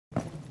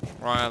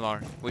Right,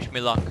 Allar. Wish me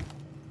luck.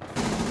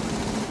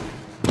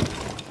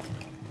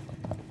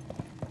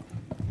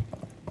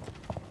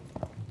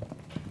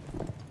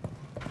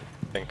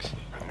 Thanks.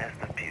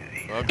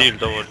 Well,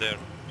 Shield over there.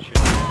 Shield.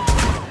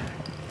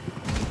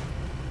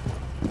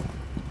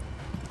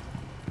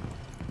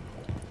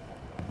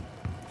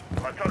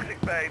 My toxic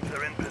babes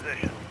are in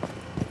position.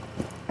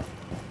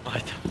 Why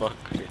the fuck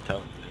are you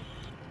down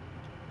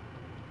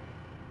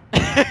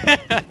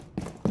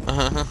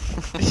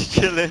He's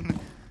chilling.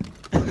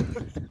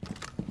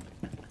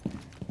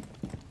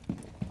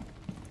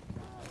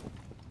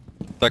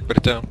 Blackberry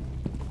down.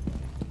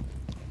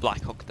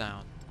 Black Hawk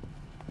down.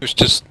 Who's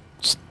just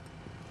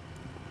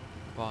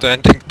Wow.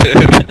 standing there?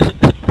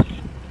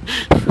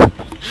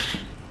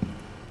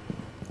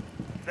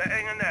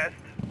 Setting a nest.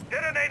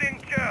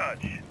 Detonating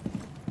charge.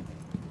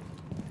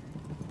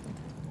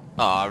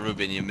 Ah,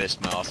 Ruben, you missed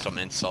my awesome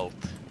insult.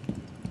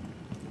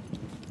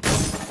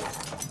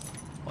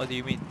 What do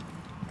you mean?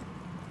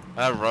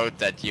 I wrote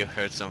that you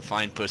heard some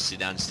fine pussy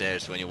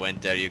downstairs. When you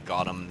went there, you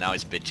got him. Now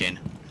he's bitching.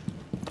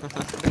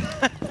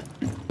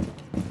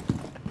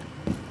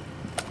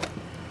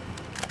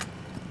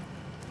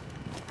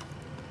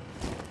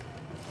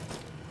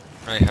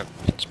 I have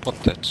been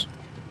spotted.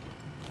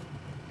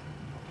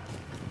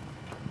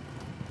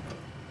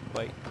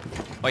 Wait.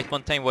 Wait,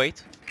 Montaigne,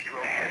 wait.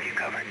 I have you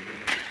covered.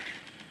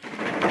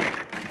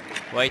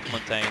 Wait,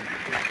 Montaigne.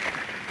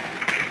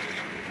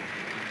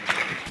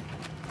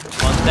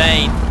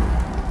 Montaigne!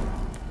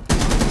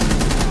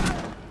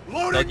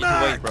 Don't need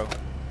to wait, bro.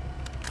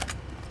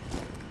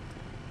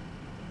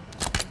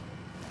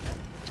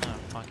 Oh,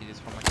 fuck, he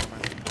just from my camera.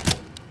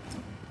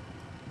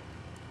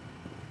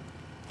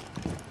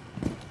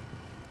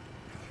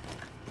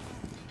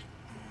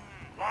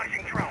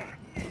 Launching drone.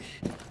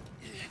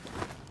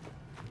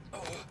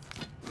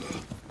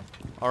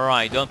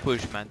 Alright, don't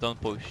push, man, don't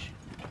push.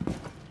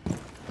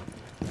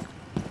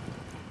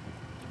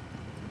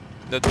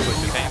 Don't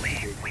push,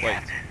 okay? Wait.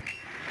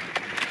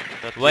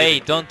 Not Wait,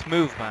 leaving. don't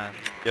move, man.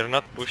 You're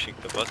not pushing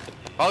the button.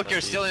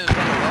 Valkyrie's still in the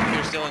tunnel.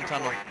 Valkyrie's still in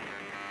tunnel.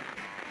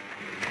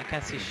 I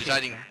can't see shit. She's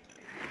hiding.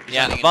 She's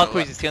Yeah, hiding in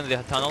Valkyrie the is still in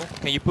the tunnel.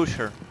 Can you push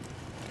her?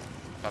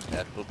 left. Copy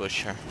that. We'll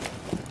push her.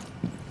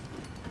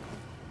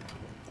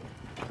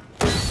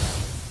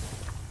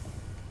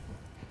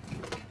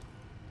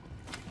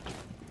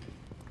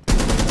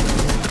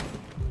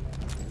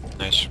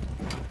 Nice.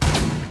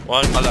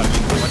 One. Allar,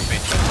 watch me.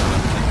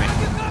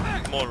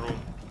 Watch me. More room.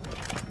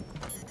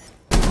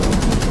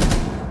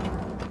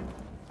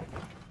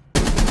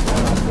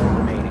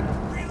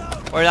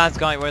 Where last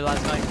guy? Where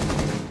last guy?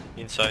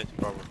 Inside,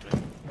 probably.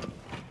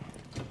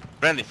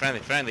 Friendly, friendly,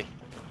 friendly.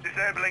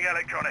 Disabling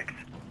electronics.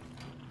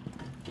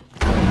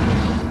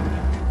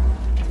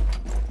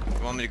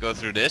 You want me to go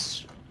through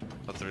this?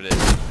 Go through this.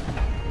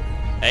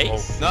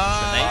 Ace? No!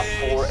 It's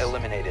an ace. 4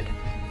 eliminated.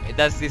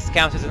 Does this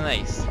count as an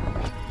ace?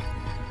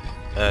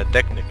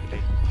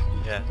 Technically.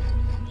 Yeah.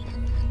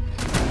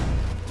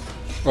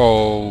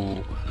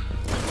 Oh.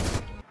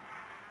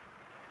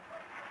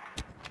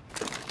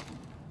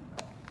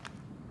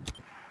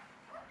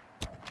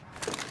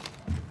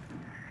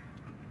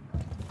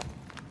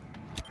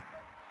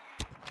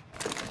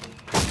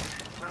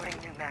 Loading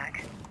new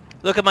mag.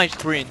 Look at my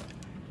screen.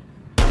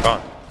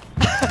 Gone.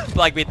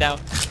 Black beat down.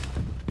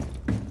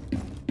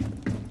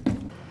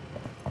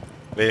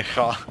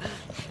 VH.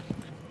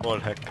 Wall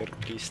hacker,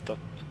 please stop.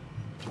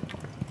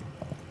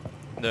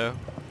 No.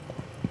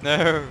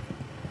 No.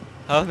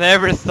 I'll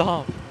never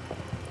stop.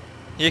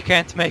 You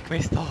can't make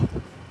me stop.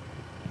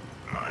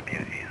 My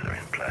beauties are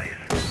in place.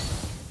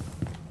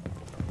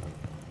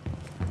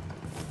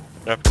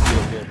 Rapid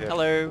here, here.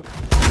 Hello.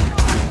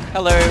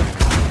 Hello.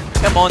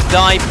 Come on,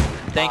 dive.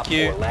 Thank Op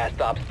you. 4, last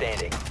stop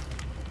standing.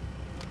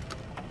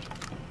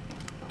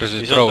 There's a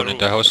He's on drone the in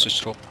the roof. house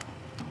as well.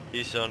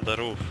 He's on the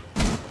roof.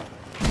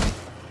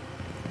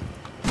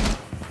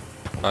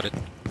 Got it.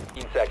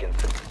 15 seconds.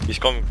 He's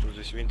coming through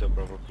this window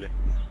probably.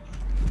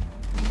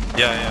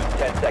 Yeah, yeah.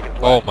 10 seconds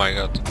left. Oh my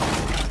god. You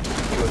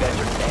have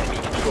entered enemy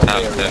control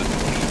Half area. dead.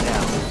 Leave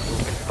now.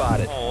 Movement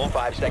spotted. Oh.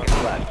 5 seconds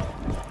left.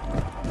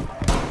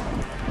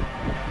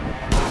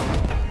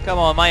 Come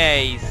on, my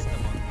ace. Come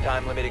on.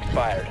 Time limit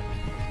expired.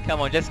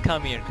 Come on, just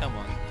come here. Come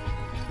on.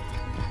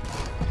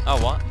 Oh,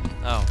 what?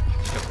 Oh,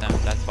 shut down.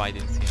 That's why I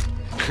didn't see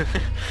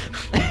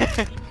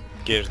him.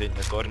 Geared in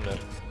the corner.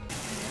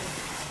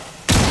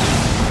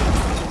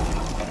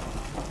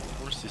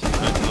 Where's this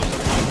guy?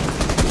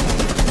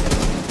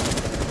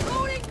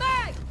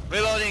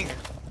 Reloading!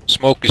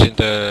 Smoke is in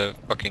the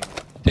fucking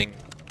thing.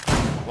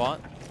 What?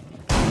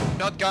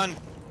 Shotgun!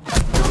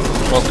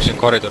 Smoke is in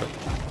corridor.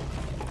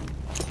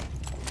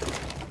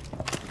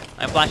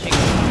 I'm flashing.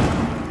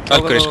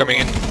 Valkyrie is coming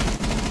in.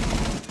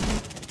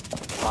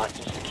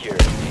 Hostage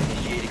secured.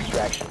 Initiate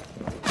extraction.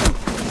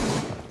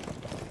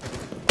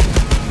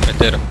 Right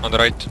there, on the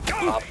right.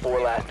 Op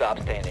 4 last stop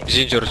standing. He's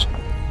injured.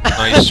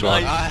 Nice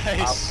one. Op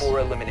Nice! 4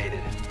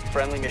 eliminated.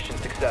 Friendly mission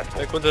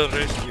successful. I couldn't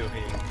rescue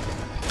him.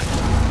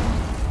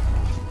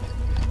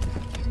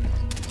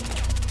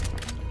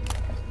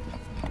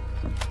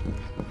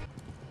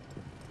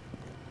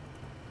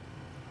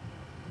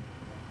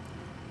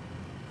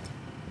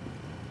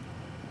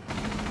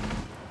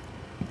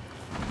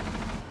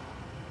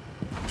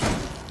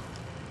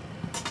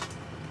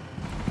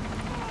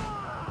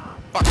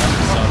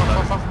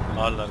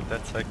 Allar,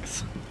 that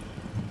sucks.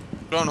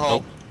 Drone hole.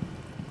 Nope.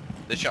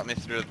 They shot me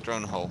through the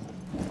drone hole.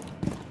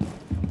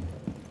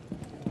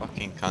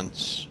 Fucking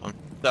cunts. I'm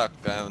stuck.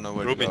 I don't know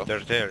where Rubin, to go. they're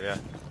there, yeah.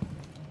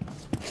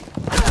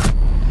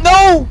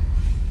 No!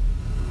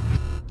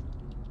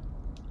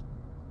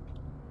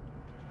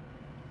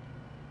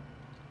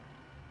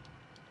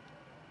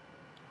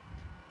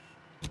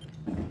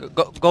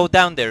 Go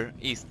down there,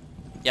 east.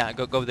 Yeah,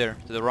 go there,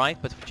 to the right,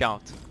 but watch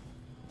out.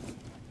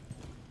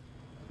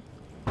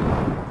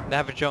 They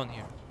have a drone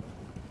here.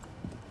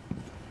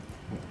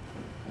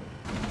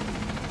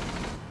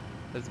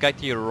 There's a guy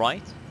to your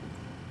right.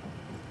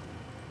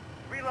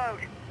 Reload.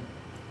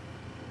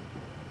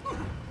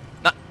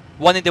 Nah,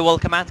 one in the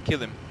welcome mat, kill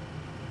him.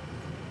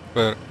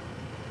 Where?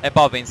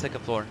 Above, in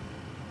second floor.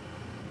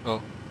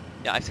 Oh.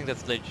 Yeah, I think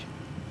that's Lidge.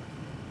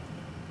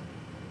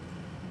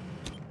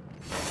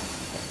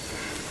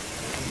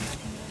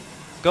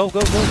 Go, east,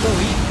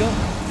 go!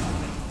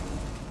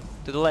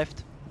 To the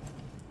left.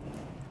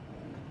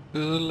 To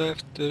the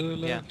left, to the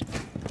left. Yeah.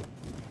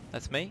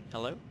 That's me,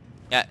 hello?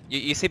 Yeah,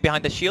 you see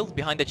behind the shield?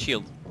 Behind that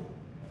shield.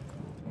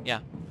 Yeah.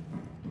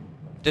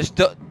 Just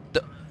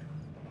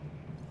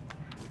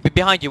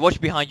behind you,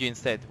 watch behind you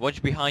instead.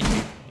 Watch behind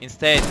you.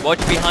 Instead, watch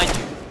behind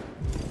you.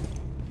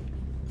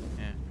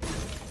 Yeah.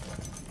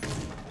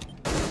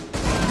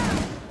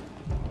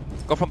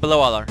 Go from below,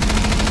 Allar.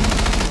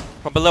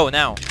 From below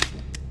now.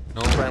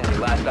 No. Friendly,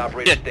 last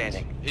operator Yeah.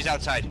 standing. He's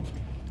outside.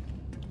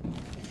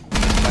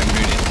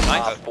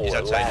 Nice. Op 4, He's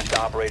outside. last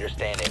operator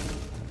standing.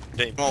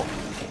 Game. Oh,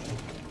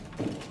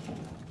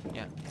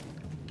 Yeah,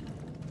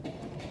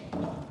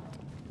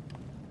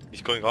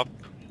 He's going up.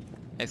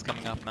 it's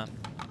coming up, man.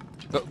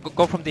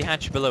 Go from the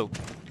hatch below.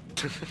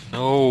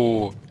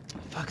 No.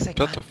 Fuck's sake,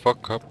 Shut man. the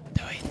fuck up.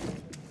 Do it.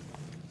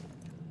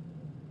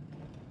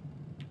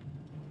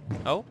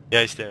 Oh?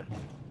 Yeah, he's there.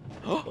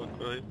 Oh,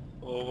 Okay.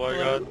 Oh my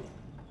god.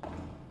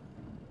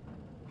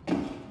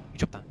 you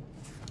dropped that.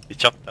 He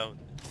chopped down.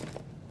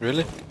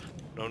 Really?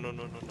 No. No,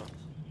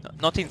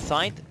 not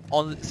inside,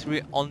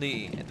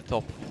 only at the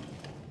top.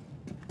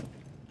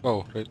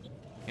 Oh, right.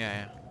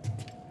 Yeah.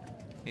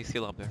 He's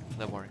still up there,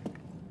 don't worry.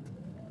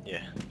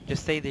 Yeah.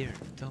 Just stay there,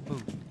 don't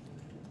move.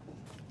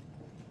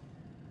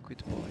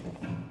 Good boy.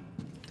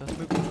 Don't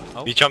move.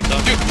 Oh, He jumped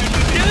down.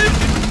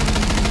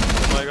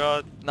 Oh my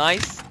god.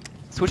 nice!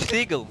 Switch the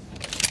eagle!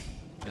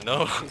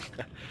 No.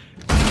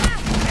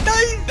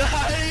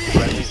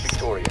 Friendly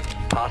victorious.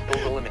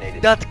 Hostiles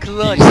eliminated. That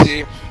clutch!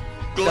 Easy.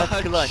 That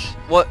clutch!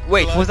 What?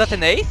 Wait, was that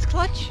an ace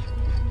clutch?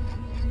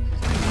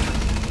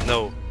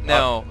 No.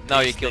 No, no,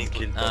 you Insane killed.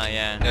 kill, Ah, but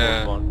yeah.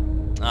 Yeah.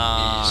 one.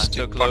 Ah, East,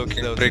 so you close,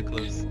 fucking so prick.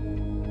 close.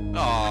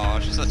 oh,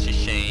 she's such a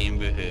shame.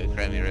 Boo-hoo,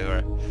 Crimey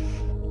River.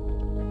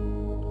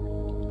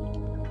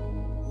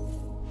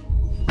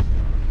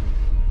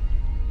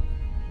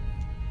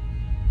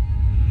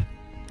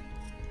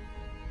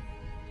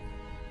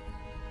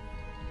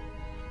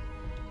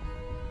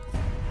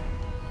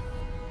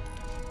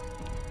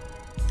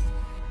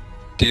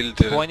 Still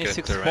didn't 26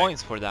 get the rank.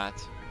 points for that.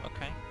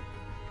 Okay.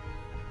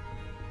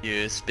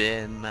 You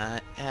spin my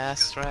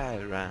ass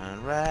right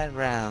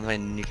round,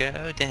 when you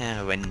go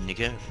down, when you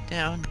go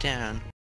down, down.